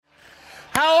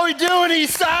doing,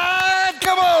 Eastside?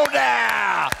 Come on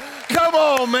now. Come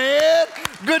on, man.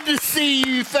 Good to see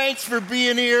you. Thanks for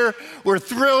being here. We're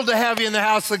thrilled to have you in the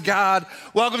house of God.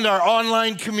 Welcome to our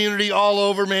online community all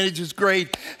over, man. It's just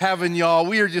great having y'all.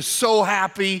 We are just so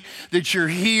happy that you're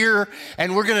here,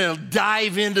 and we're going to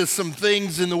dive into some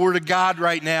things in the Word of God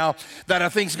right now that I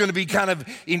think is going to be kind of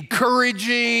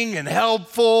encouraging and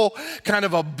helpful, kind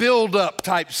of a build-up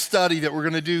type study that we're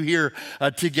going to do here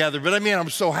together. But I mean,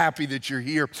 I'm so happy that you're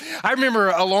here. I remember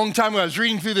a long time ago, I was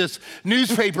reading through this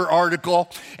newspaper article,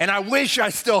 and I wish I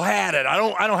still had it. I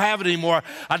don't have it anymore.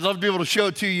 I'd love to be able to show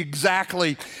it to you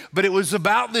exactly. But it was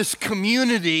about this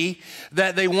community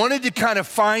that they wanted to kind of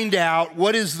find out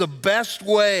what is the best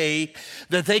way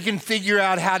that they can figure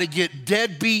out how to get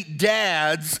deadbeat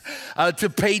dads to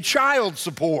pay child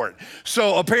support.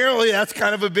 So apparently that's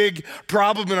kind of a big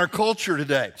problem in our culture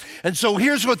today. And so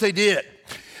here's what they did.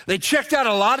 They checked out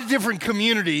a lot of different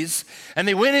communities, and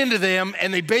they went into them,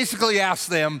 and they basically asked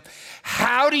them,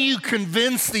 how do you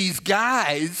convince these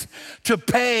guys to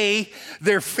pay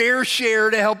their fair share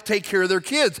to help take care of their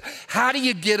kids? How do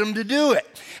you get them to do it?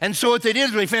 And so what they did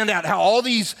is they found out how all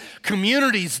these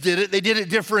communities did it. They did it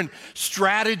different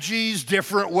strategies,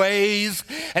 different ways.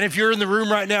 And if you're in the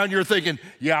room right now and you're thinking,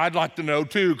 yeah, I'd like to know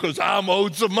too, because I'm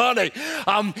owed some money.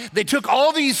 They took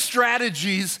all these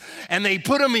strategies and they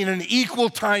put them in an equal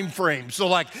time frame. So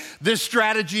like this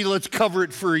strategy, let's cover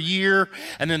it for a year,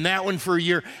 and then that one for a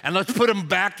year, and let's put them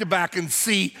back to back and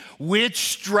see which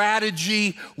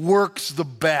strategy works the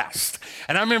best.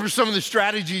 And I remember some of the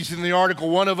strategies in the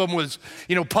article. One of them was,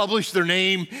 publish their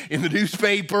name in the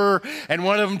newspaper, and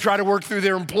one of them tried to work through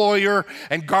their employer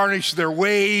and garnish their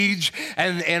wage,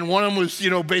 and one of them was,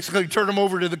 basically turn them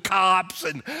over to the cops.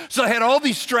 And so I had all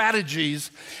these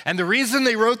strategies, and the reason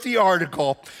they wrote the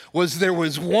article was there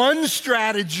was one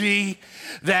strategy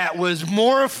that was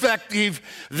more effective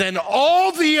than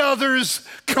all the others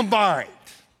combined.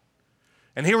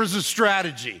 And here was the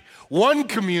strategy. One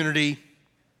community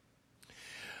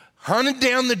hunted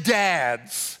down the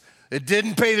dads that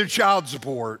didn't pay their child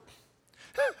support,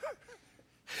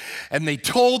 and they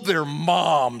told their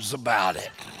moms about it.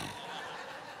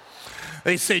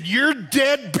 They said, your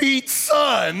deadbeat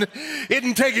son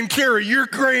isn't taking care of your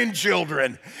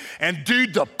grandchildren. And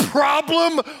dude, the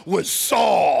problem was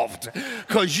solved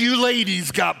because you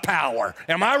ladies got power.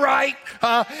 Am I right?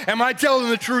 Huh? Am I telling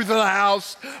the truth of the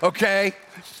house? Okay.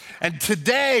 And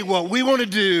today, what we want to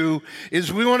do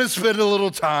is we want to spend a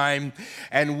little time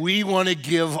and we want to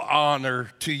give honor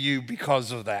to you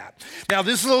because of that. Now,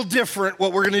 this is a little different,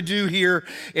 what we're going to do here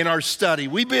in our study.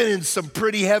 We've been in some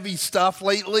pretty heavy stuff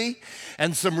lately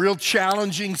and some real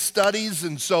challenging studies.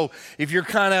 And so if you're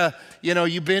kind of,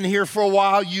 you've been here for a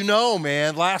while,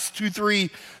 man, last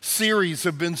 2-3 series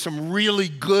have been some really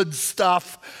good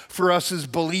stuff for us as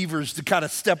believers to kind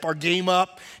of step our game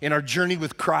up in our journey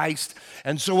with Christ.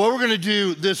 And so what we're going to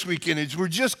do this weekend is we're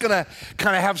just going to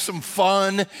kind of have some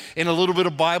fun in a little bit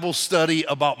of Bible study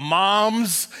about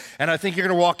moms. And I think you're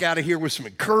going to walk out of here with some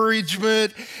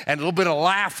encouragement and a little bit of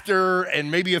laughter and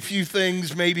maybe a few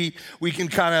things maybe we can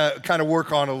kind of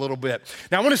work on a little bit.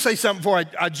 Now, I want to say something before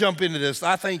I jump into this.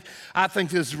 I think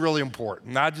this is really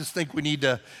important. I just think we need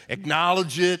to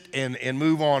acknowledge it and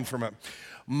move on from it.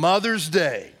 Mother's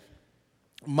Day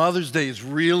is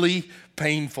really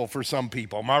painful for some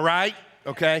people. Am I right?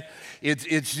 Okay?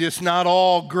 It's just not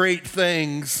all great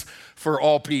things for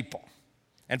all people.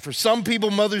 And for some people,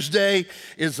 Mother's Day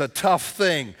is a tough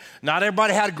thing. Not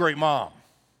everybody had a great mom.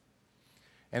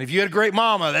 And if you had a great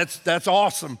mama, that's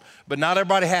awesome, but not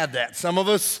everybody had that. Some of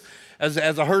us, as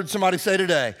I heard somebody say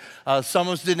today, some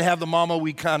of us didn't have the mama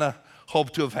we kind of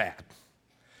hoped to have had.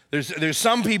 There's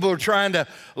some people who are trying to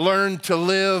learn to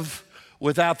live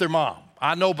without their mom.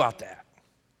 I know about that.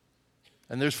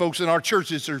 And there's folks in our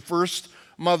church, it's their first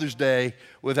Mother's Day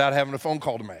without having a phone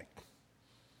call to make.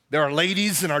 There are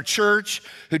ladies in our church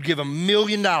who'd give $1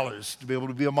 million to be able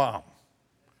to be a mom.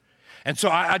 And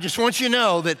so I just want you to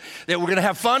know that we're going to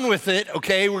have fun with it,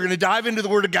 okay? We're going to dive into the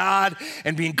Word of God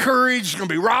and be encouraged. It's going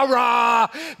to be rah-rah,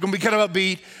 going to be kind of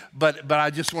upbeat. But I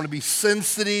just want to be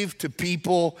sensitive to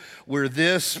people where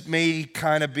this may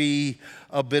kind of be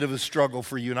a bit of a struggle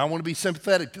for you. And I want to be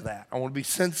sympathetic to that. I want to be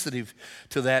sensitive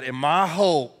to that. And my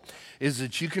hope is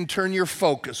that you can turn your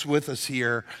focus with us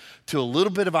here to a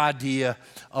little bit of idea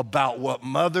about what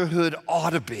motherhood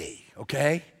ought to be,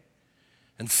 okay?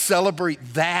 And celebrate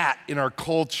that in our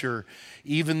culture,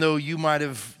 even though you might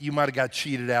have got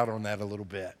cheated out on that a little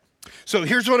bit. So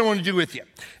here's what I want to do with you.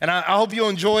 And I hope you'll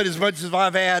enjoy it as much as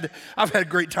I've had a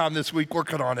great time this week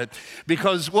working on it.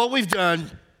 Because what we've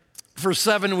done for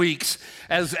 7 weeks,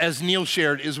 as Neil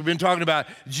shared, is we've been talking about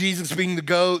Jesus being the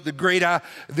GOAT, the great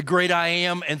I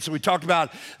am. And so we talked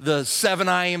about the 7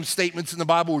 I am statements in the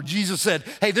Bible where Jesus said,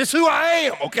 hey, this is who I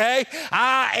am, okay?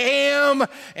 I am,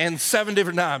 and 7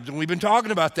 different times. And we've been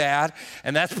talking about that,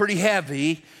 and that's pretty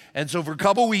heavy. And so for a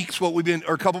couple months, what we've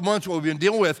been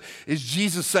dealing with is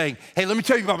Jesus saying, hey, let me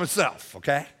tell you about myself,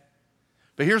 okay?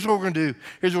 But here's what we're gonna do.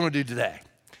 Here's what we're gonna do today.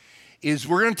 Is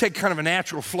we're gonna take kind of a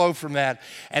natural flow from that,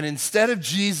 and instead of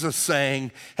Jesus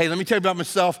saying, hey, let me tell you about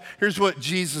myself, here's what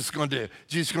Jesus is gonna do.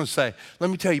 Jesus is gonna say, let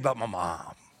me tell you about my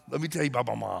mom. Let me tell you about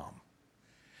my mom.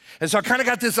 And so I kind of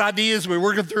got this idea as we're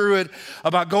working through it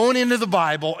about going into the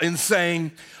Bible and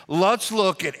saying, let's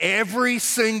look at every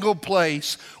single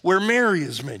place where Mary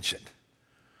is mentioned.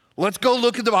 Let's go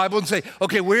look at the Bible and say,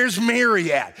 okay, where's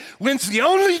Mary at? When's the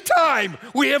only time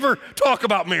we ever talk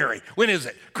about Mary? When is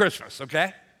it? Christmas,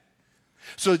 okay?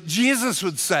 So Jesus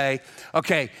would say,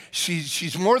 okay,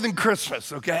 she's more than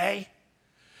Christmas, okay?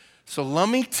 So let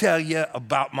me tell you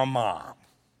about my mom.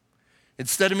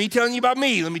 Instead of me telling you about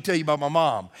me, let me tell you about my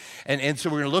mom. And so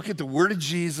we're gonna look at the word of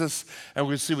Jesus and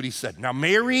we're gonna see what he said. Now,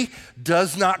 Mary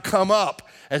does not come up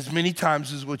as many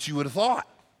times as what you would have thought.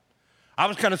 I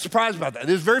was kind of surprised about that.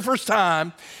 This is the very first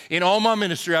time in all my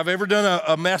ministry I've ever done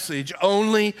a message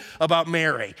only about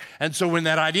Mary. And so when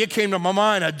that idea came to my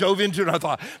mind, I dove into it and I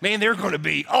thought, man, there are going to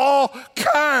be all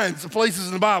kinds of places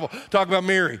in the Bible talk about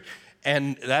Mary.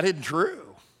 And that isn't true.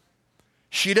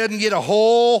 She doesn't get a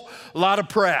whole lot of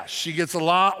press. She gets a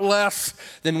lot less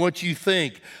than what you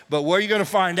think. But what you're going to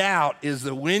find out is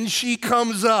that when she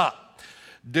comes up,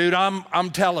 dude, I'm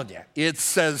telling you, it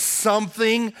says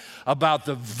something about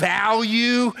the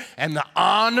value and the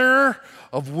honor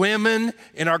of women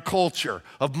in our culture,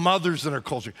 of mothers in our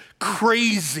culture.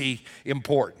 Crazy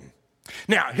important.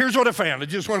 Now, here's what I found. I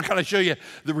just want to kind of show you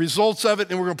the results of it,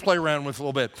 and we're going to play around with it a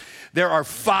little bit. There are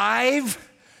 5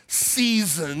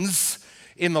 seasons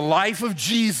in the life of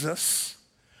Jesus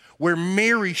where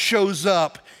Mary shows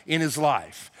up in his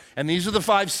life. And these are the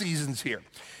 5 seasons here.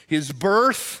 His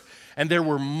birth. And there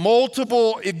were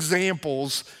multiple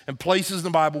examples and places in the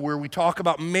Bible where we talk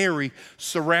about Mary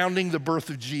surrounding the birth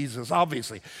of Jesus,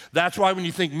 obviously. That's why when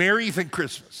you think Mary, you think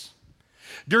Christmas.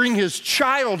 During his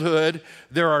childhood,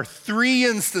 there are 3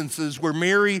 instances where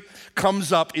Mary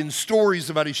comes up in stories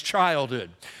about his childhood.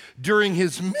 During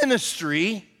his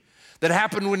ministry, that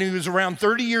happened when he was around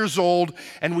 30 years old,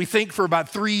 and we think for about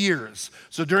 3 years.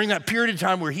 So during that period of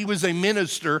time where he was a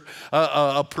minister,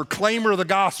 a proclaimer of the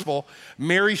gospel,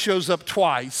 Mary shows up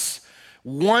twice.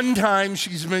 One time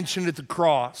she's mentioned at the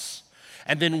cross,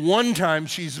 and then one time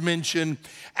she's mentioned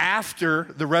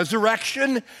after the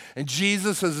resurrection, and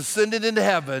Jesus has ascended into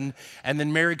heaven, and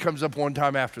then Mary comes up one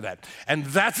time after that. And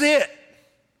that's it.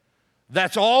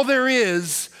 That's all there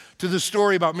is to the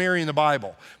story about Mary in the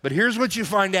Bible. But here's what you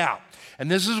find out. And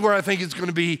this is where I think it's going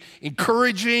to be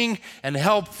encouraging and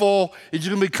helpful. It's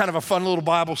going to be kind of a fun little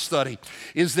Bible study,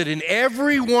 is that in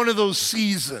every one of those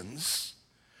seasons,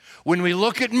 when we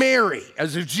look at Mary,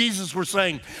 as if Jesus were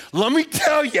saying, let me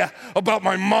tell you about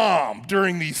my mom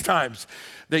during these times,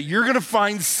 that you're going to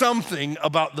find something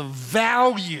about the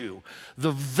value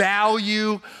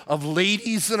of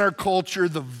ladies in our culture,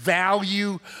 the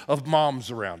value of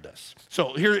moms around us.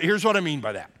 So here's what I mean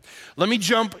by that. Let me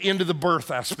jump into the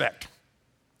birth aspect.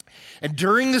 And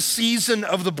during the season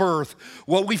of the birth,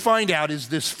 what we find out is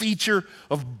this feature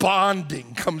of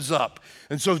bonding comes up.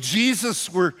 And so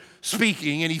Jesus were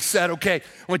speaking and he said, okay,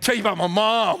 I'm gonna tell you about my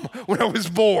mom when I was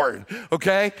born,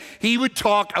 okay? He would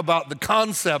talk about the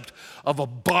concept of a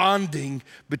bonding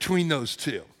between those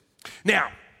two.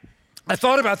 Now, I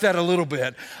thought about that a little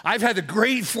bit. I've had the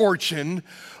great fortune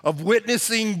of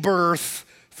witnessing birth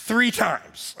 3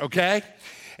 times, okay?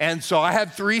 And so I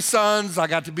had 3 sons. I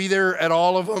got to be there at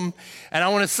all of them. And I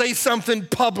want to say something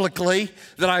publicly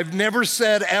that I've never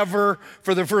said ever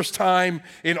for the first time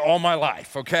in all my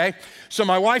life, okay? So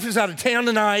my wife is out of town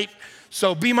tonight,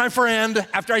 so be my friend.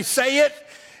 After I say it,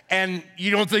 and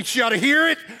you don't think she ought to hear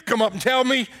it, come up and tell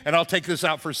me, and I'll take this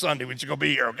out for Sunday when she's gonna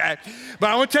be here, okay? But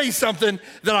I wanna tell you something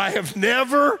that I have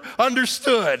never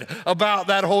understood about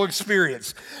that whole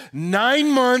experience.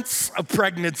 9 months of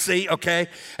pregnancy, okay?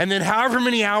 And then however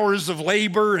many hours of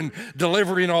labor and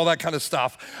delivery and all that kind of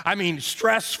stuff. I mean,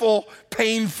 stressful,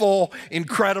 painful,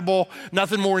 incredible,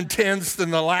 nothing more intense than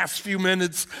the last few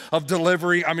minutes of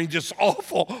delivery. I mean, just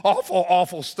awful, awful,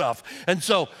 awful stuff. And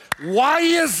so, why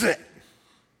is it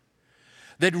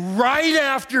that right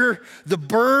after the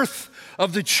birth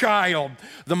of the child,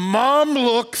 the mom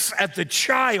looks at the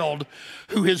child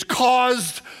who has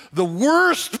caused the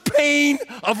worst pain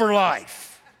of her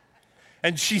life,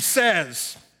 and she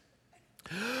says,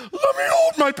 Let me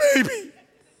hold my baby.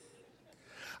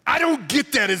 I don't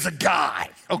get that as a guy,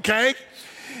 okay?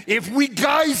 If we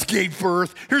guys gave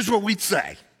birth, here's what we'd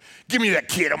say. Give me that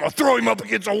kid, I'm gonna throw him up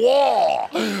against a wall.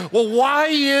 Well, why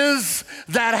is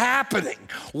that happening?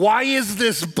 Why is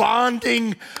this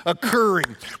bonding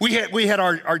occurring? We had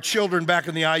our children back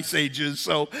in the ice ages,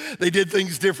 so they did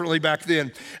things differently back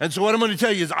then. And so what I'm gonna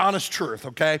tell you is honest truth,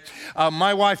 okay?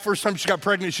 My wife, first time she got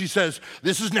pregnant, she says,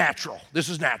 this is natural.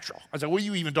 I said, what are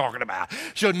you even talking about?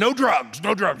 She said, no drugs.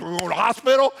 We're going to the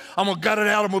hospital, I'm gonna gut it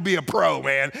out, I'm gonna be a pro,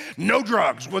 man. No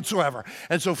drugs whatsoever.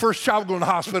 And so first child going to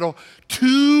the hospital,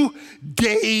 2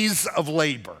 days of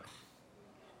labor.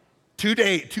 2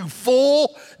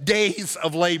 full days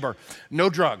of labor. No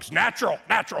drugs. Natural.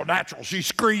 She's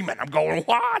screaming. I'm going,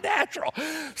 why natural?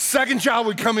 Second child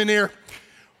would come in there.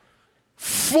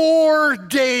 4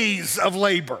 days of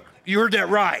labor. You heard that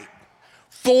right.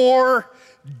 4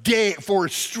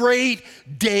 straight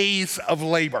days of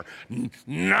labor.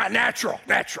 Not natural.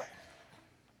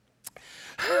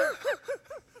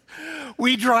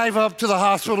 We drive up to the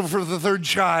hospital for the third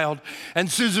child,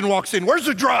 and Susan walks in. Where's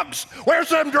the drugs? Where's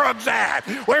them drugs at?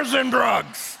 Where's them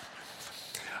drugs?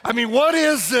 I mean, what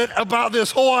is it about this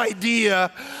whole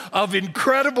idea of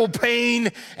incredible pain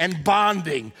and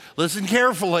bonding? Listen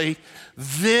carefully.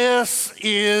 This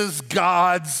is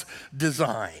God's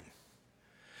design.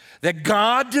 That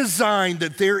God designed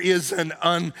that there is an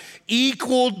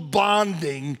unequaled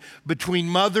bonding between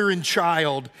mother and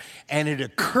child, and it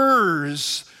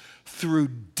occurs through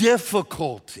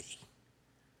difficulty.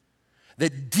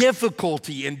 That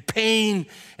difficulty and pain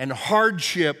and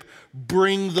hardship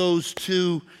bring those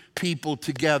two people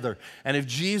together. And if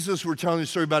Jesus were telling a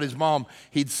story about his mom,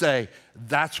 he'd say,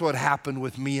 that's what happened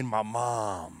with me and my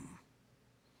mom.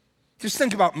 Just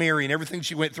think about Mary and everything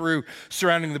she went through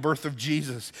surrounding the birth of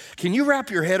Jesus. Can you wrap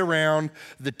your head around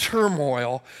the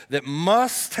turmoil that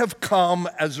must have come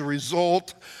as a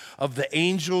result of the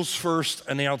angel's first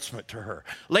announcement to her?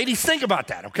 Ladies, think about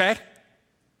that, okay?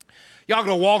 Y'all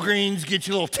go to Walgreens, get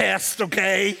your little test,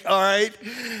 okay? All right?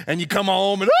 And you come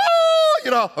home and,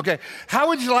 okay. How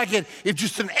would you like it if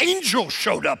just an angel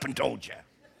showed up and told you?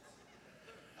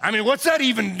 I mean, what's that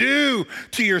even do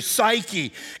to your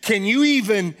psyche? Can you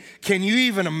even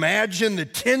imagine the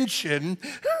tension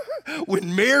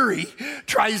when Mary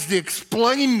tries to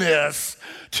explain this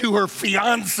to her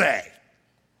fiance?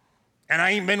 And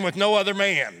I ain't been with no other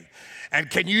man. And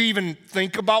can you even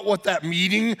think about what that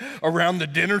meeting around the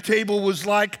dinner table was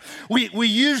like? We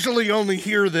usually only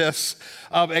hear this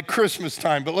at Christmas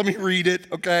time, but let me read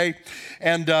it, okay?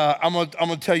 And I'm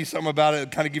gonna tell you something about it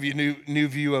and kind of give you a new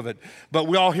view of it. But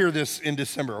we all hear this in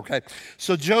December, okay?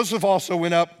 So Joseph also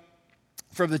went up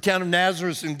from the town of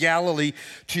Nazareth in Galilee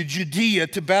to Judea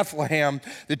to Bethlehem,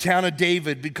 the town of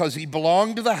David, because he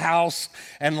belonged to the house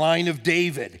and line of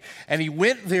David. And he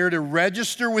went there to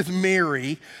register with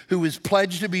Mary, who was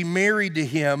pledged to be married to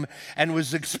him and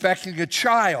was expecting a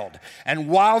child. And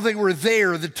while they were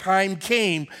there, the time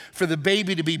came for the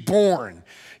baby to be born.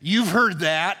 You've heard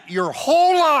that your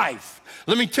whole life.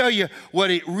 Let me tell you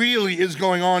what it really is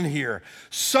going on here.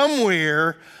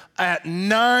 Somewhere at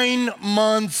 9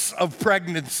 months of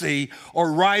pregnancy,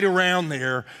 or right around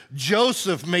there,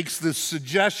 Joseph makes this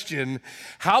suggestion.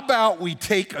 How about we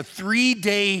take a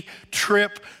 3-day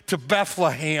trip to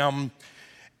Bethlehem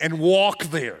and walk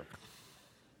there?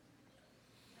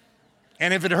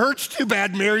 And if it hurts too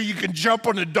bad, Mary, you can jump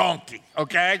on a donkey,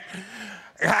 okay?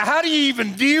 How do you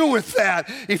even deal with that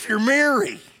if you're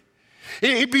Mary?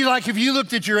 It'd be like if you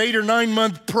looked at your 8 or 9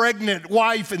 month pregnant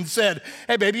wife and said,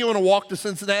 hey, baby, you want to walk to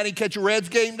Cincinnati, catch a Reds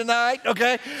game tonight?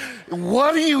 Okay.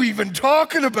 What are you even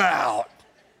talking about?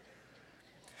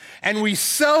 And we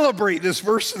celebrate this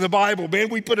verse in the Bible, man.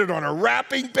 We put it on our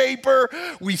wrapping paper.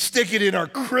 We stick it in our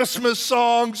Christmas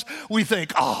songs. We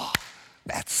think, oh,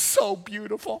 that's so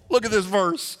beautiful. Look at this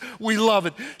verse. We love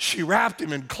it. She wrapped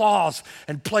him in cloths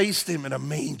and placed him in a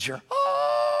manger.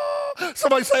 Oh.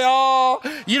 Somebody say, oh,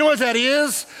 you know what that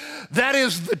is? That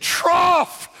is the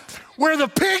trough where the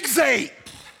pigs ate.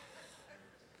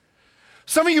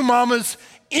 Some of you mamas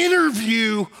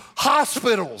interview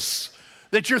hospitals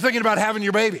that you're thinking about having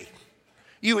your baby.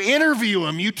 You interview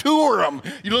them, you tour them,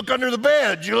 you look under the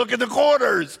bed, you look in the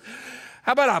corners.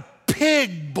 How about a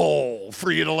pig bowl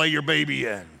for you to lay your baby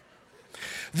in?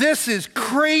 This is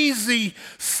crazy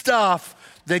stuff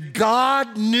that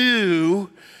God knew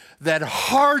that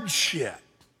hardship,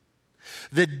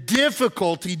 the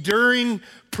difficulty during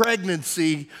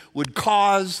pregnancy would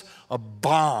cause a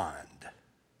bond.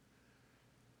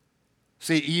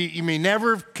 See, you may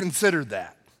never have considered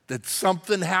that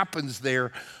something happens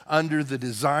there under the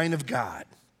design of God.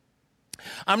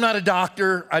 I'm not a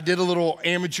doctor. I did a little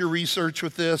amateur research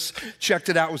with this, checked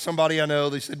it out with somebody I know.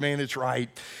 They said, man, it's right.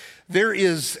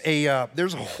 There's a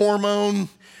hormone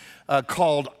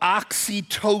called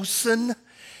oxytocin.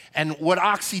 And what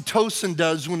oxytocin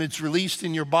does when it's released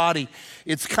in your body,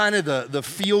 it's kind of the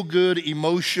feel-good,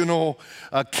 emotional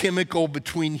chemical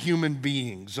between human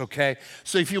beings, okay?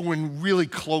 So if you're really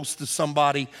close to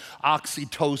somebody,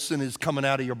 oxytocin is coming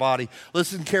out of your body.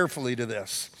 Listen carefully to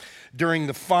this. During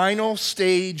the final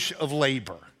stage of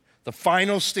labor,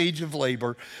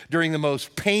 during the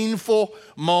most painful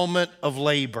moment of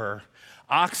labor,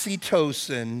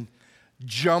 oxytocin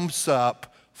jumps up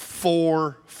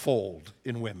fourfold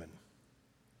in women.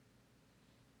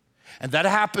 And that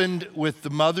happened with the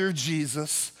mother of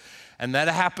Jesus, and that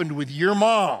happened with your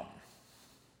mom.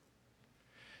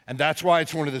 And that's why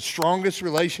it's one of the strongest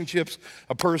relationships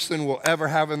a person will ever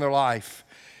have in their life.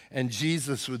 And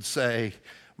Jesus would say,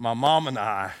 my mom and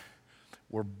I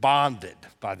were bonded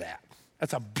by that.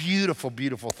 That's a beautiful,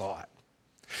 beautiful thought.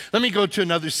 Let me go to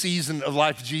another season of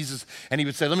life of Jesus, and he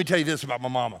would say, let me tell you this about my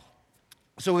mama.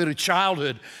 So we had a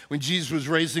childhood when Jesus was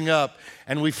raising up,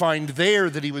 and we find there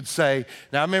that he would say,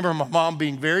 now I remember my mom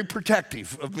being very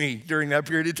protective of me during that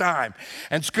period of time.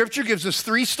 And scripture gives us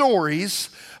 3 stories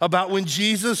about when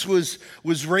Jesus was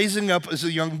raising up as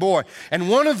a young boy. And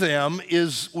one of them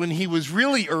is when he was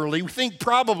really early, we think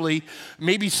probably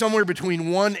maybe somewhere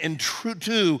between 1 and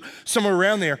 2, somewhere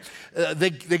around there. They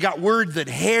got word that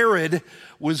Herod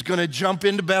was going to jump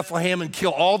into Bethlehem and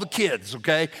kill all the kids,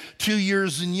 okay, 2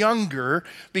 years and younger,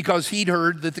 because he'd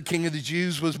heard that the King of the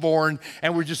Jews was born,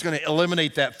 and we're just going to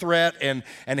eliminate that threat, and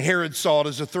Herod saw it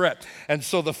as a threat. And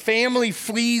so the family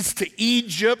flees to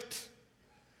Egypt,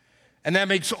 and that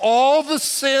makes all the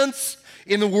sense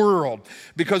in the world,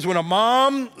 because when a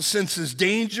mom senses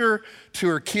danger to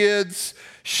her kids,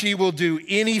 she will do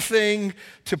anything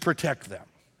to protect them,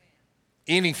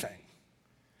 anything.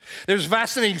 There's a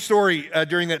fascinating story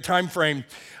during that time frame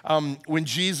when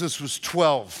Jesus was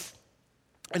 12.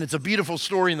 And it's a beautiful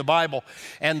story in the Bible.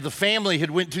 And the family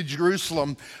had went to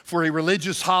Jerusalem for a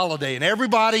religious holiday. And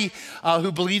everybody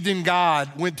who believed in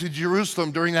God went to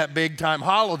Jerusalem during that big time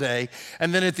holiday.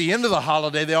 And then at the end of the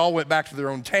holiday, they all went back to their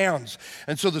own towns.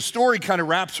 And so the story kind of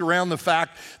wraps around the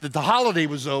fact that the holiday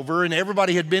was over and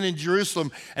everybody had been in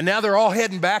Jerusalem. And now they're all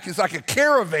heading back. It's like a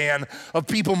caravan of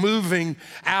people moving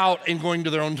out and going to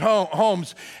their own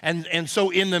homes. And so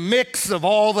in the mix of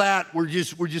all that, we're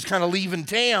just kind of leaving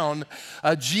town.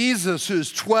 Jesus,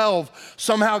 who's 12,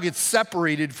 somehow gets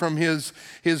separated from his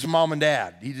mom and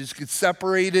dad. He just gets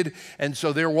separated, and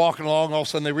so they're walking along. All of a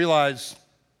sudden, they realize,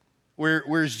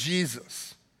 where's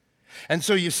Jesus? And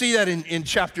so you see that in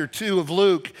chapter 2 of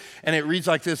Luke, and it reads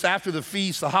like this. After the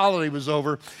feast, the holiday was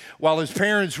over, while his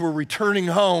parents were returning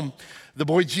home, the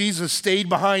boy Jesus stayed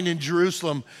behind in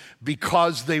Jerusalem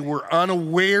because they were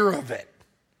unaware of it.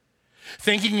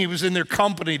 Thinking he was in their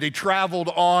company, they traveled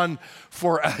on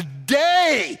for a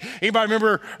day. Anybody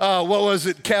remember, what was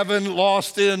it, Kevin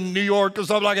lost in New York or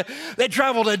something like that? They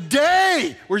traveled a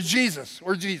day. Where's Jesus?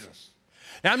 Where's Jesus?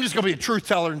 Now, I'm just going to be a truth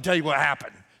teller and tell you what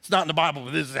happened. It's not in the Bible,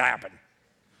 but this has happened.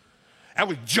 That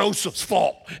was Joseph's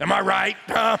fault. Am I right?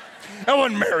 That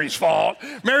wasn't Mary's fault.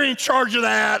 Mary in charge of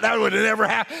that. That would have never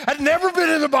happened. Had never been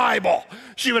in the Bible.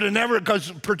 She would have never, because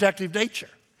of protective nature.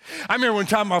 I remember one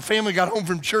time my family got home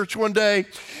from church one day,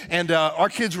 and our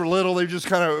kids were little. They were just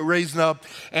kind of raising up.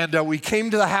 And we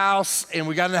came to the house, and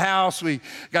we got in the house. We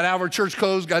got out of our church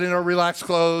clothes, got in our relaxed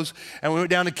clothes, and we went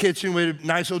down to the kitchen. We had a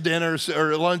nice old dinner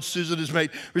or lunch Susan just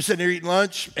made. We're sitting there eating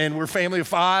lunch, and we're a family of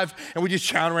 5, and we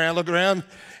just chowing around, looking around,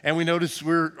 and we noticed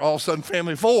we're all of a sudden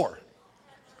family of 4.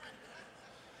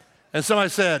 And somebody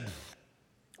said,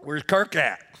 where's Kirk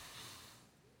at?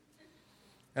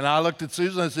 And I looked at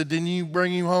Susan and I said, didn't you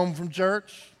bring him home from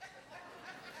church?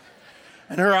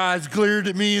 And her eyes glared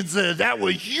at me and said, that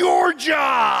was your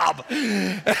job.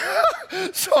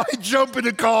 So I jump in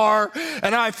the car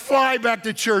and I fly back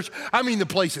to church. I mean, the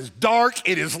place is dark.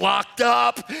 It is locked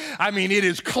up. I mean, it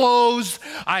is closed.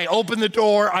 I open the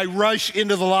door. I rush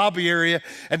into the lobby area.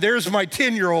 And there's my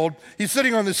 10-year-old. He's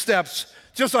sitting on the steps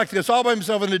just like this, all by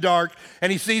himself in the dark. And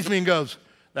he sees me and goes,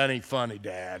 that ain't funny,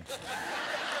 Dad.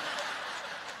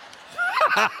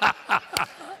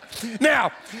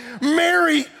 Now,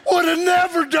 Mary would have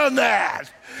never done that,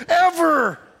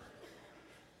 ever.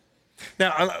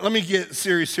 Now, let me get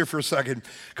serious here for a second,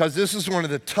 because this is one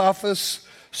of the toughest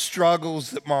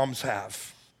struggles that moms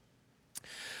have.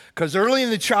 Because early in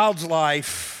the child's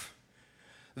life,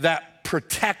 that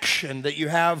protection that you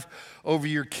have over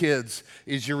your kids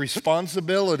is your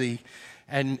responsibility,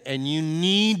 and you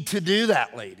need to do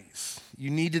that, ladies.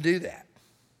 You need to do that.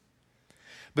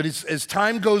 But as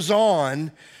time goes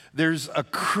on, there's a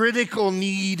critical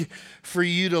need for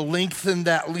you to lengthen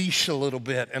that leash a little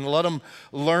bit and let them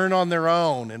learn on their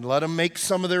own and let them make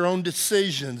some of their own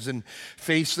decisions and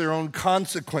face their own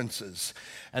consequences.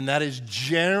 And that is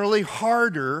generally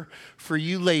harder for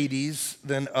you ladies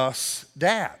than us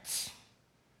dads.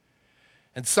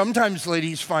 And sometimes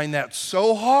ladies find that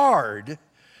so hard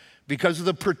because of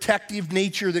the protective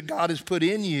nature that God has put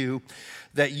in you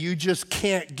that you just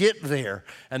can't get there.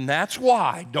 And that's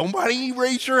why, nobody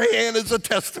raise your hand as a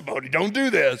testimony, don't do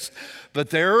this.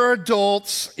 But there are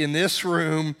adults in this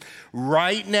room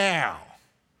right now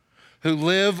who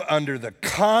live under the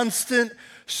constant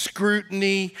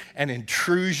scrutiny and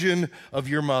intrusion of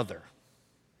your mother.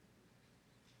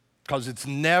 Because it's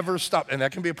never stopped, and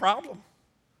that can be a problem.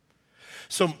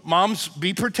 So moms,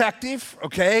 be protective,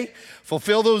 okay?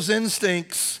 Fulfill those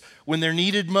instincts when they're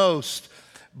needed most.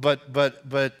 But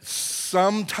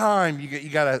sometime you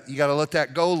gotta let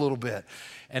that go a little bit.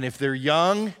 And if they're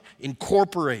young,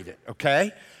 incorporate it,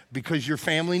 okay? Because your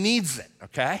family needs it,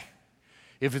 okay?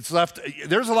 If it's left,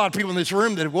 there's a lot of people in this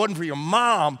room that if it wasn't for your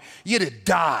mom, you'd have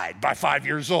died by 5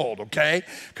 years old, okay?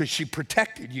 Because she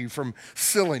protected you from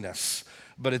silliness.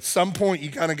 But at some point,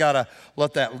 you kind of gotta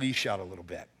let that leash out a little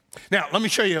bit. Now, let me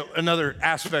show you another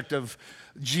aspect of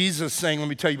Jesus saying, let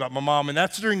me tell you about my mom, and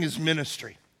that's during his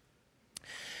ministry.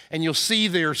 And you'll see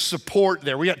their support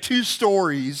there. We got two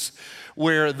stories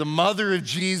where the mother of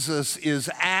Jesus is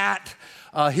at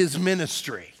his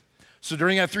ministry. So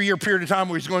during that 3-year period of time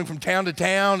where he's going from town to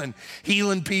town and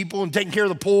healing people and taking care of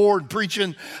the poor and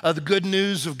preaching the good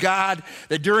news of God,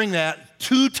 that during that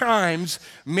 2 times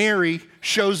Mary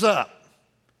shows up.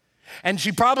 And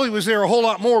she probably was there a whole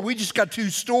lot more. We just got 2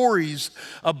 stories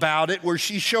about it where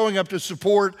she's showing up to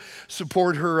support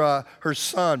her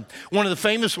son. One of the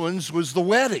famous ones was the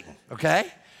wedding,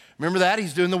 okay? Remember that?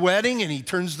 He's doing the wedding and he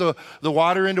turns the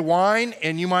water into wine.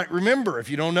 And you might remember, if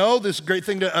you don't know, this is a great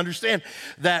thing to understand,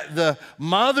 that the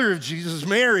mother of Jesus,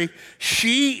 Mary,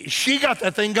 she got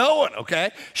that thing going,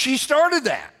 okay? She started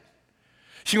that.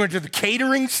 She went to the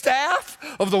catering staff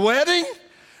of the wedding.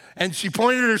 And she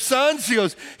pointed at her son. She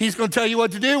goes, he's going to tell you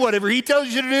what to do. Whatever he tells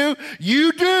you to do,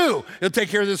 you do. He'll take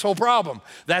care of this whole problem.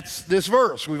 That's this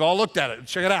verse. We've all looked at it.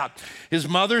 Check it out. His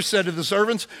mother said to the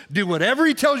servants, do whatever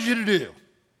he tells you to do.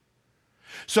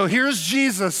 So here's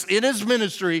Jesus in his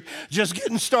ministry, just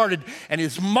getting started, and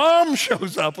his mom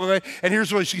shows up, okay? And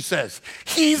here's what she says.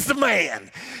 He's the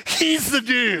man. He's the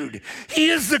dude. He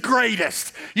is the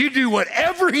greatest. You do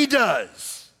whatever he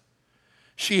does.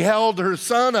 She held her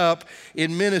son up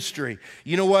in ministry.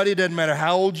 You know what? It doesn't matter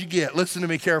how old you get. Listen to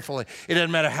me carefully. It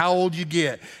doesn't matter how old you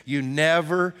get. You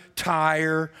never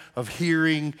tire of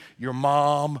hearing your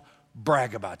mom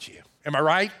brag about you. Am I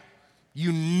right?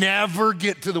 You never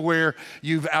get to the where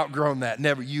you've outgrown that.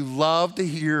 Never. You love to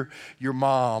hear your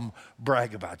mom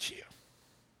brag about you.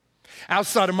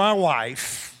 Outside of my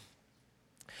wife,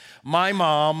 my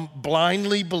mom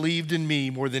blindly believed in me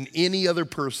more than any other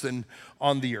person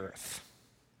on the earth.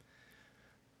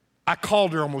 I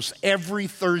called her almost every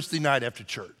Thursday night after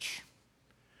church.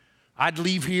 I'd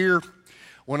leave here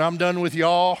when I'm done with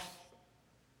y'all,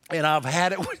 and I've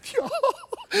had it with y'all.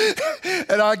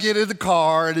 And I get in the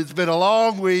car, and it's been a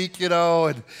long week, and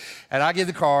I get in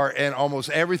the car, and almost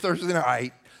every Thursday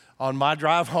night on my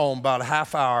drive home, about a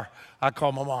half hour, I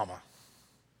call my mama.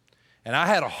 And I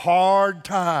had a hard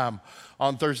time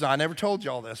on Thursday night. I never told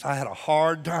y'all this. I had a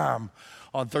hard time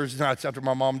on Thursday nights after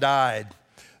my mom died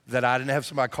that I didn't have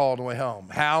somebody call on the way home.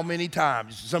 How many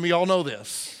times? Some of y'all know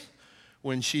this.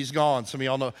 When she's gone, some of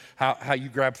y'all know how you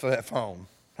grab for that phone,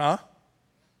 huh?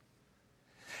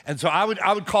 And so I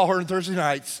would call her on Thursday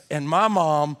nights, and my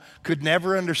mom could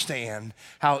never understand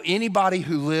how anybody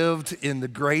who lived in the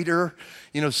greater,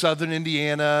 southern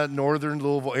Indiana, northern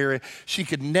Louisville area, she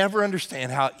could never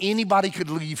understand how anybody could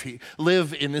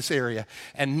live in this area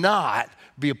and not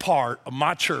be a part of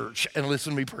my church and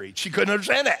listen to me preach. She couldn't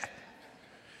understand that.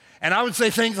 And I would say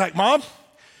things like, Mom,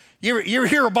 you ever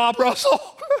hear of Bob Russell?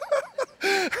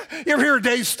 You ever hear of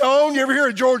Dave Stone? You ever hear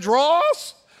of George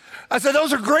Ross? I said,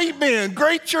 those are great men,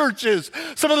 great churches,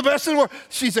 some of the best in the world.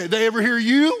 She said, they ever hear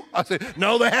you? I said,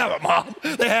 no, they haven't, Mom.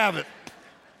 They haven't.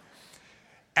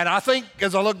 And I think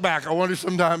as I look back, I wonder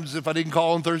sometimes if I didn't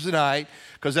call on Thursday night,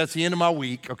 because that's the end of my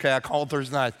week. Okay, I call on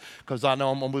Thursday night because I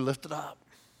know I'm going to be lifted up.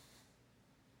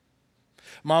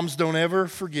 Moms, don't ever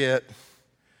forget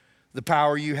the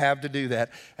power you have to do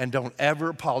that. And don't ever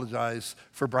apologize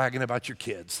for bragging about your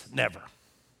kids. Never.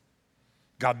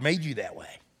 God made you that way.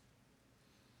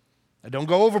 Now don't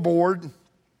go overboard.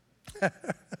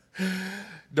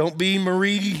 Don't be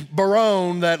Marie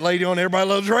Barone, that lady on Everybody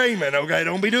Loves Raymond, okay?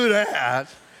 Don't be doing that.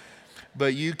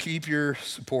 But you keep your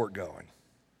support going.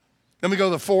 Let me go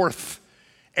to the fourth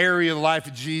area of the life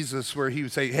of Jesus where he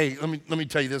would say, hey, let me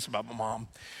tell you this about my mom.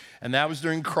 And that was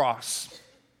during cross.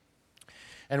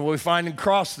 And what we find in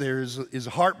cross there is a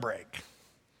heartbreak.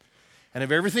 And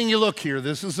of everything you look here,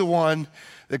 this is the one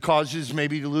that causes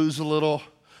maybe to lose a little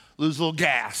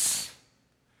gas,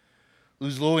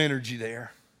 lose a little energy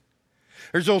there.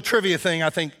 There's a little trivia thing I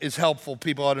think is helpful.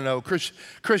 People ought to know.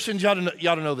 Christians, you ought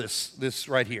to know this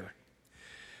right here.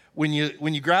 When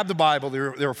you grab the Bible,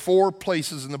 there are 4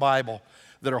 places in the Bible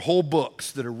that are whole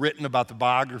books that are written about the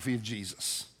biography of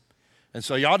Jesus. And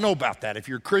so you ought to know about that. If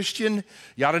you're a Christian,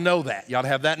 you ought to know that. You ought to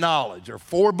have that knowledge. There are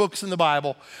 4 books in the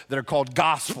Bible that are called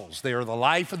Gospels. They are the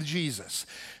life of Jesus.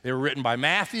 They were written by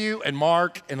Matthew and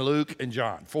Mark and Luke and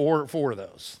John. Four of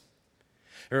those.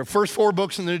 There are the first 4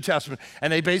 books in the New Testament,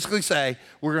 and they basically say,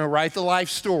 we're going to write the life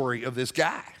story of this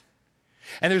guy.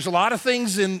 And there's a lot of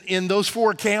things in those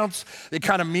 4 accounts that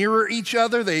kind of mirror each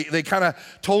other. They kind of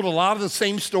told a lot of the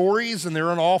same stories, and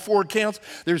they're in all 4 accounts.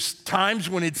 There's times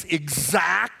when it's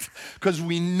exact because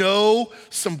we know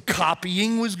some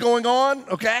copying was going on,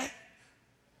 okay?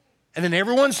 And then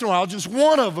every once in a while, just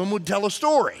one of them would tell a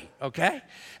story, okay?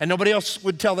 And nobody else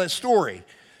would tell that story.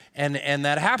 And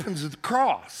that happens at the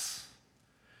cross.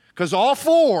 Because all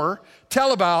 4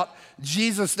 tell about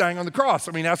Jesus dying on the cross.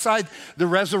 I mean, outside the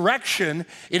resurrection,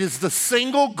 it is the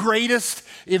single greatest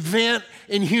event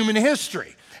in human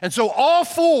history. And so all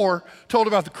 4 told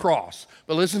about the cross.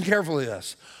 But listen carefully to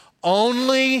this.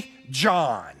 Only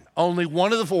John, only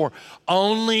one of the 4,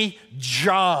 only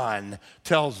John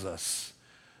tells us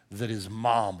that his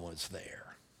mom was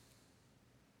there.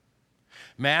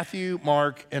 Matthew,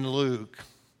 Mark, and Luke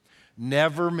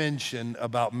never mention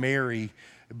about Mary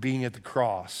being at the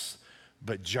cross,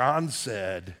 but John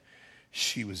said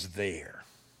she was there.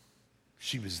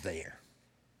 She was there.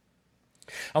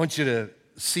 I want you to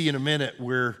see in a minute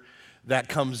where that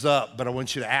comes up, but I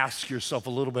want you to ask yourself a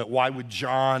little bit, why would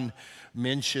John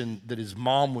mention that his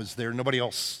mom was there? Nobody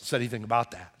else said anything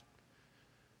about that.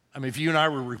 I mean, if you and I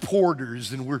were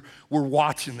reporters and we're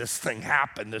watching this thing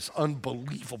happen, this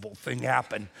unbelievable thing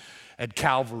happen at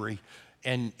Calvary,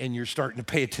 and you're starting to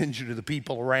pay attention to the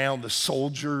people around, the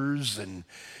soldiers and,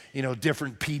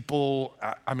 different people.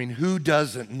 I mean, who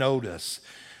doesn't notice,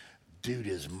 dude,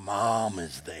 his mom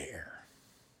is there?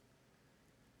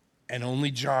 And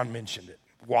only John mentioned it.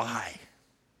 Why?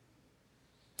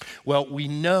 Well, we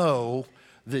know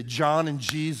that John and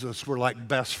Jesus were like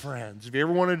best friends. If you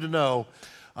ever wanted to know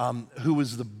who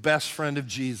was the best friend of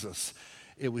Jesus,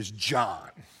 it was John.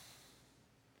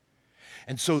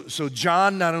 And so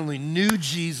John not only knew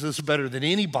Jesus better than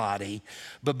anybody,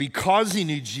 but because he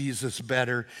knew Jesus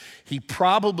better, he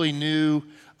probably knew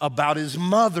about his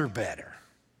mother better.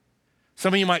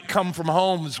 Some of you might come from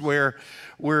homes or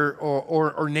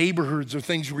neighborhoods or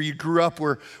things where you grew up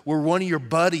where one of your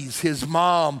buddies, his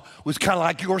mom, was kind of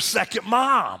like your second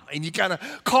mom, and you kind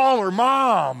of call her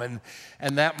mom.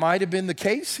 And that might have been the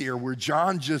case here where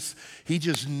John just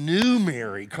knew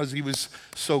Mary because he was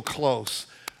so close.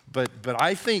 But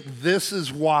I think this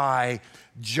is why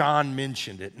John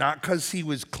mentioned it, not because he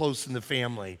was close in the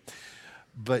family,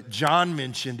 but John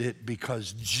mentioned it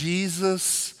because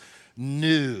Jesus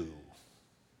knew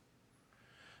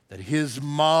that his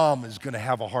mom is going to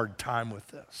have a hard time with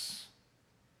this.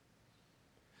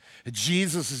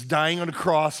 Jesus is dying on a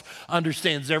cross,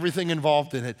 understands everything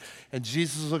involved in it, and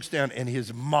Jesus looks down and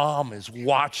his mom is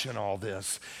watching all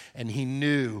this, and he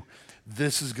knew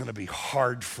this is going to be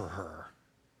hard for her.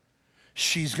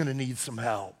 She's going to need some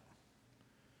help.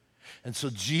 And so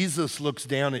Jesus looks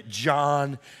down at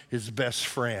John, his best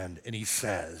friend, and he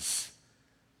says,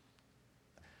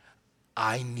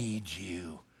 I need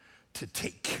you to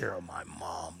take care of my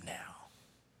mom now.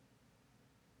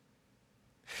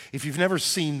 If you've never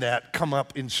seen that come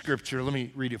up in Scripture, let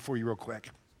me read it for you real quick.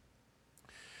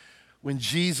 When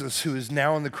Jesus, who is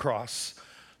now on the cross,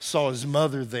 saw his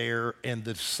mother there and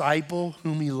the disciple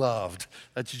whom he loved,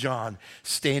 that's John,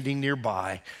 standing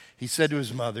nearby, he said to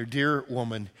his mother, dear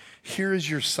woman, here is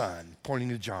your son, pointing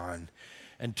to John,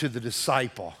 and to the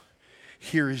disciple,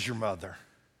 here is your mother.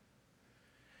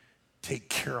 Take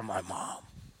care of my mom.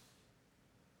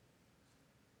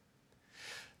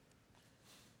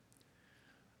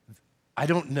 I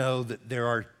don't know that there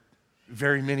are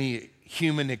very many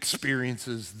human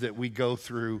experiences that we go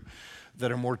through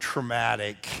that are more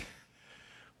traumatic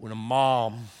when a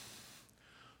mom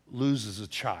loses a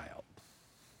child.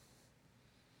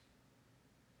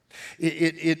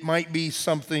 It might be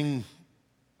something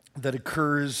that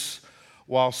occurs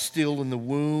while still in the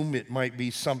womb. It might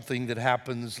be something that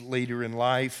happens later in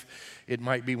life. It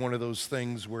might be one of those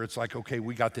things where it's like, okay,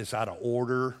 we got this out of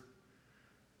order,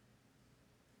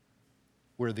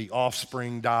 where the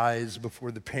offspring dies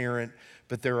before the parent.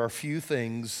 But there are few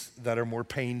things that are more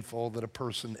painful that a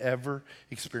person ever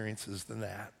experiences than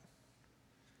that.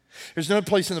 There's another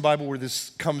place in the Bible where this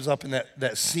comes up in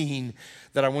that scene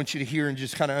that I want you to hear and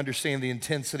just kind of understand the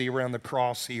intensity around the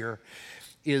cross here,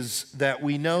 is that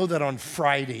we know that on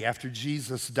Friday after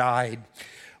Jesus died,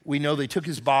 we know they took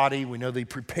his body, we know they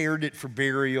prepared it for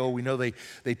burial, we know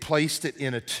they placed it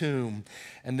in a tomb.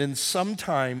 And then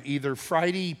sometime, either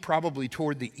Friday, probably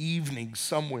toward the evening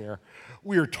somewhere,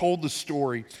 we are told the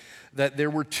story that there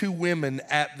were two women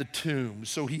at the tomb.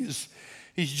 So he's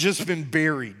just been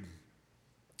buried,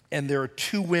 and there are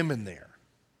two women there.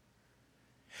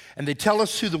 And they tell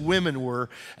us who the women were,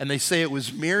 and they say it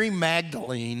was Mary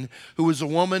Magdalene, who was a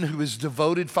woman who was a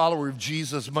devoted follower of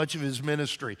Jesus much of his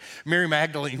ministry. Mary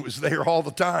Magdalene was there all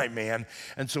the time, man.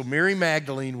 And so Mary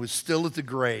Magdalene was still at the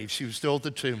grave. She was still at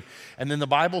the tomb. And then the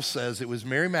Bible says it was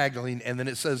Mary Magdalene, and then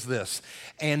it says this,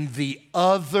 and the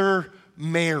other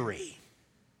Mary.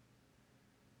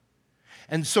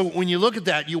 And so when you look at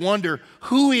that, you wonder,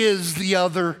 who is the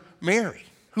other Mary?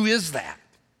 Who is that?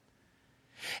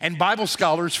 And Bible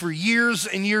scholars for years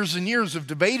and years and years have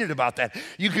debated about that.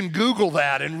 You can Google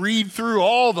that and read through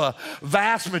all the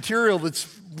vast material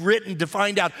that's written to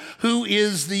find out who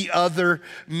is the other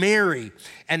Mary.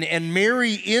 And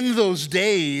Mary in those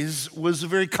days was a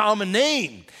very common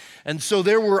name. And so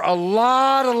there were a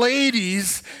lot of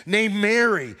ladies named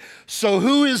Mary. So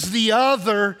who is the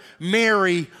other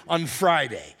Mary on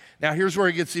Friday? Now here's where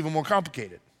it gets even more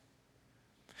complicated.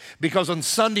 Because on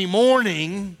Sunday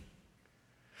morning,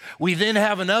 we then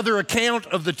have another account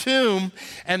of the tomb,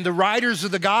 and the writers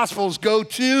of the Gospels go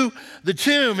to the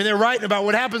tomb, and they're writing about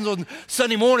what happens on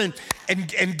Sunday morning.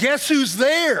 And guess who's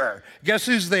there? Guess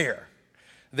who's there?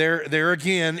 There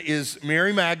again is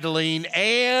Mary Magdalene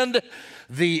and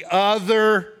the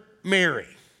other Mary.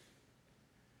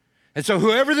 And so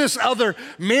whoever this other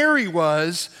Mary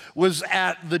was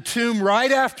at the tomb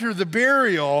right after the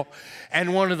burial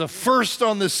and one of the first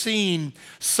on the scene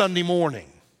Sunday morning.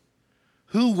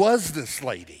 Who was this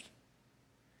lady?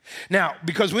 Now,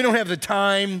 because we don't have the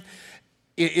time,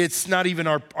 it's not even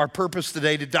our purpose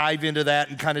today to dive into that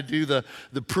and kind of do the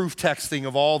proof texting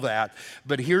of all that.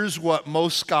 But here's what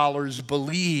most scholars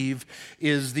believe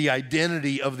is the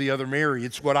identity of the other Mary.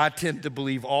 It's what I tend to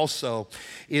believe also,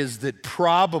 is that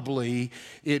probably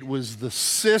it was the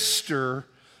sister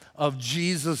of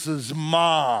Jesus's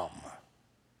mom.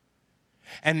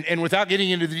 And without getting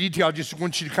into the detail, I just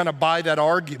want you to kind of buy that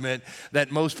argument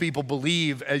that most people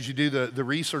believe as you do the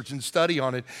research and study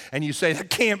on it. And you say,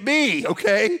 that can't be,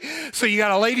 okay? So you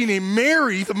got a lady named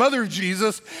Mary, the mother of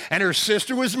Jesus, and her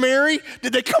sister was Mary.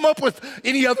 Did they come up with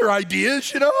any other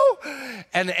ideas, you know?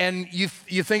 And you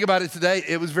think about it today,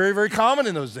 it was very, very common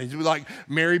in those days. It was like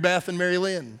Mary Beth and Mary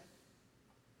Lynn.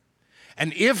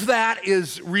 And if that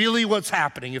is really what's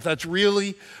happening, if that's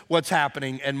really what's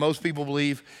happening, and most people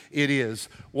believe it is,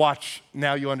 watch,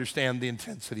 now you understand the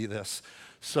intensity of this.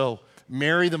 So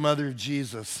Mary, the mother of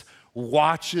Jesus,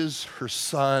 watches her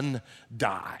son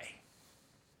die.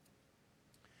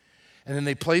 And then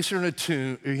they place her in a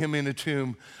tomb, him in a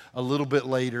tomb a little bit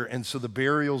later, and so the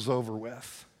burial's over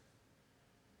with.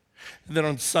 And then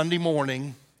on Sunday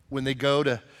morning, when they go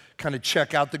to kind of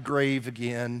check out the grave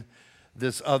again,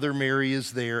 this other Mary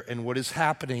is there, and what is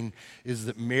happening is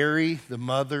that Mary, the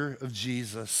mother of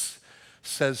Jesus,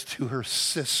 says to her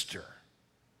sister,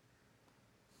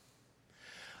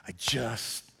 I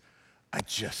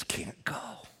just can't go.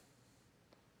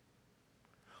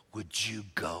 Would you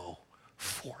go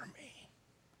for me?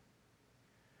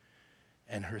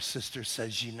 And her sister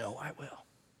says, you know I will.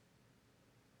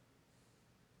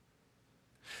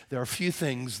 There are a few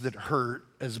things that hurt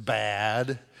as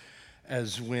bad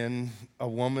as when a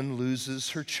woman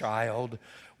loses her child,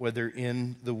 whether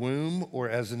in the womb or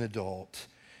as an adult.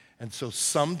 And so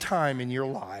sometime in your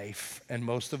life, and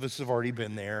most of us have already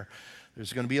been there,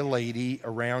 there's going to be a lady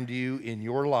around you in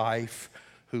your life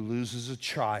who loses a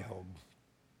child,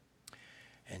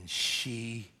 and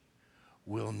she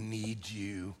will need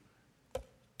you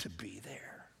to be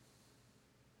there.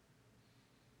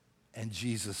 And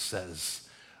Jesus says,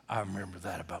 I remember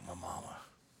that about my mama.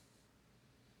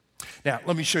 Now,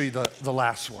 let me show you the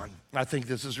last one. I think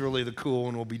this is really the cool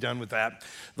one. We'll be done with that.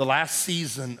 The last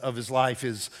season of his life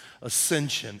is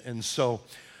ascension. And so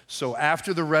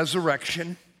after the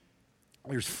resurrection,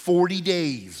 There's 40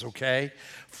 days, okay?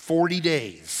 40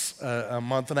 days, a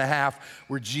month and a half,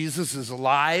 where Jesus is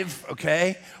alive,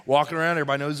 okay? Walking around,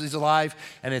 everybody knows he's alive.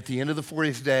 And at the end of the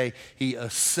 40th day, he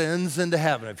ascends into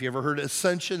heaven. If you ever heard of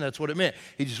ascension, that's what it meant.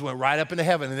 He just went right up into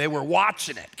heaven, and they were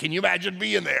watching it. Can you imagine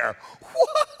being there?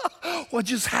 What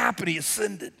just happened? He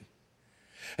ascended.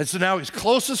 And so now his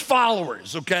closest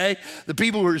followers, okay, the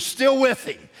people who are still with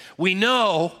him, we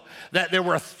know that there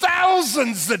were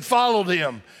thousands that followed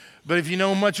him. But if you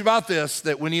know much about this,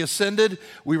 that when he ascended,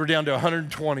 we were down to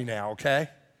 120 now, okay?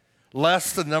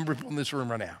 Less than the number of people in this room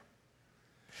right now.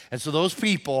 And so those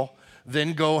people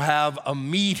then go have a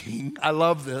meeting. I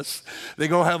love this. They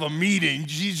go have a meeting.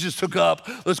 Jesus took up,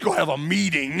 let's go have a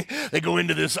meeting. They go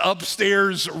into this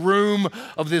upstairs room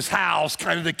of this house,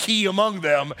 kind of the key among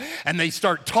them, and they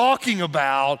start talking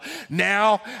about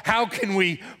now, how can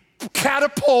we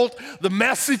catapult the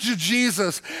message of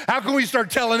Jesus? How can we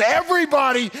start telling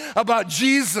everybody about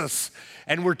Jesus?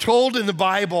 And we're told in the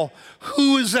Bible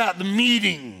who is at the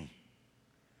meeting.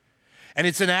 And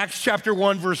it's in Acts chapter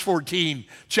 1, verse 14.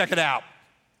 Check it out.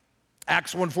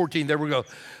 Acts 1:14, there we go.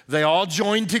 They all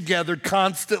joined together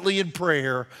constantly in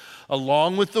prayer,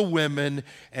 along with the women,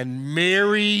 and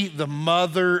Mary, the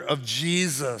mother of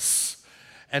Jesus,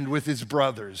 and with his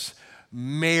brothers.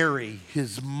 Mary,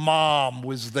 his mom,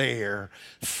 was there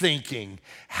thinking,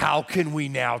 how can we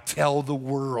now tell the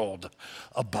world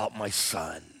about my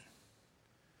son?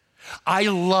 I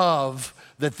love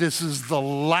that this is the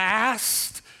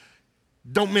last,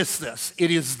 don't miss this,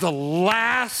 it is the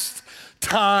last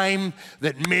time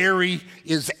that Mary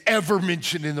is ever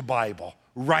mentioned in the Bible,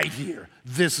 right here.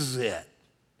 This is it.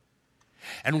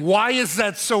 And why is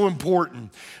that so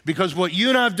important? Because what you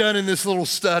and I have done in this little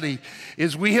study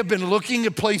is we have been looking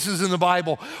at places in the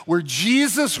Bible where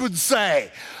Jesus would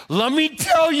say, let me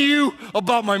tell you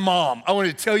about my mom. I want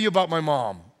to tell you about my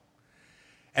mom.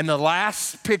 And the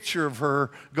last picture of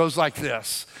her goes like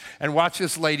this. And watch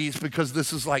this, ladies, because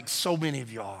this is like so many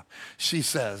of y'all. She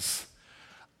says,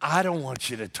 I don't want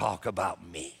you to talk about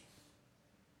me.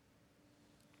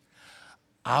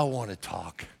 I want to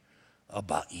talk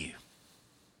about you.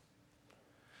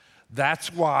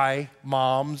 That's why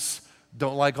moms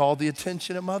don't like all the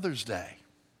attention at Mother's Day.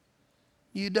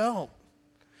 You don't.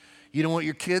 You don't want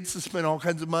your kids to spend all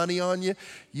kinds of money on you.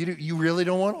 You really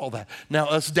don't want all that. Now,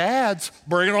 us dads,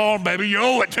 bring it on, baby. You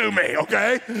owe it to me,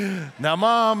 okay? Now,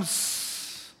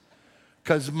 moms,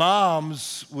 because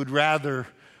moms would rather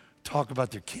talk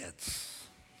about their kids.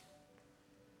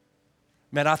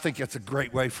 Man, I think that's a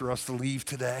great way for us to leave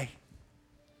today.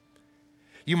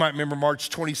 You might remember March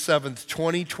 27th,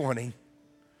 2020.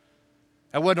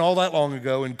 That wasn't all that long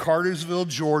ago in Cartersville,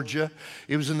 Georgia.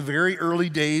 It was in the very early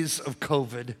days of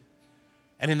COVID.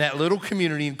 And in that little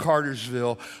community in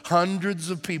Cartersville, hundreds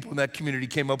of people in that community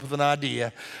came up with an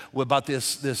idea about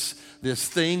this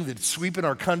thing that's sweeping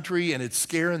our country, and it's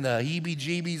scaring the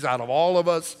heebie-jeebies out of all of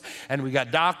us. And we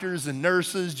got doctors and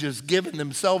nurses just giving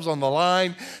themselves on the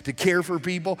line to care for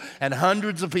people. And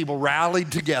hundreds of people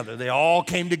rallied together. They all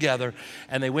came together,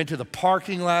 and they went to the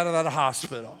parking lot of that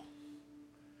hospital.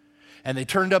 And they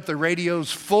turned up the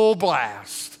radios full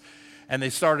blast. And they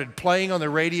started playing on the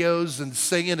radios and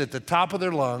singing at the top of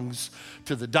their lungs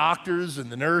to the doctors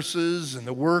and the nurses and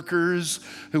the workers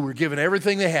who were giving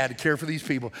everything they had to care for these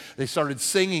people. They started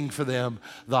singing for them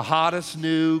the hottest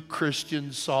new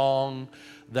Christian song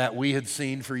that we had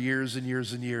seen for years and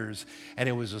years and years. And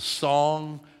it was a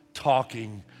song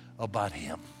talking about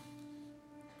him.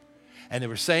 And they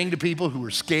were saying to people who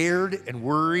were scared and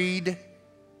worried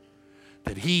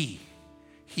that he's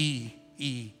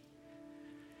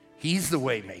the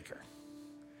way maker.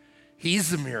 He's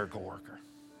the miracle worker.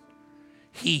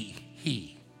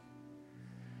 He.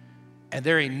 And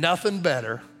there ain't nothing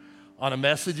better on a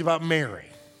message about Mary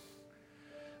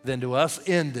than to us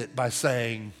end it by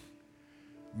saying,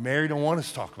 Mary don't want us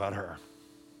to talk about her.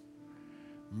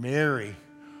 Mary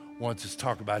wants us to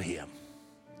talk about him.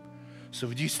 So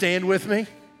would you stand with me?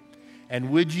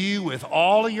 And would you, with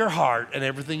all of your heart and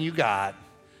everything you got,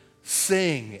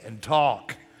 sing and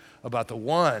talk about the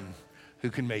one who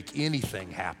can make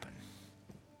anything happen?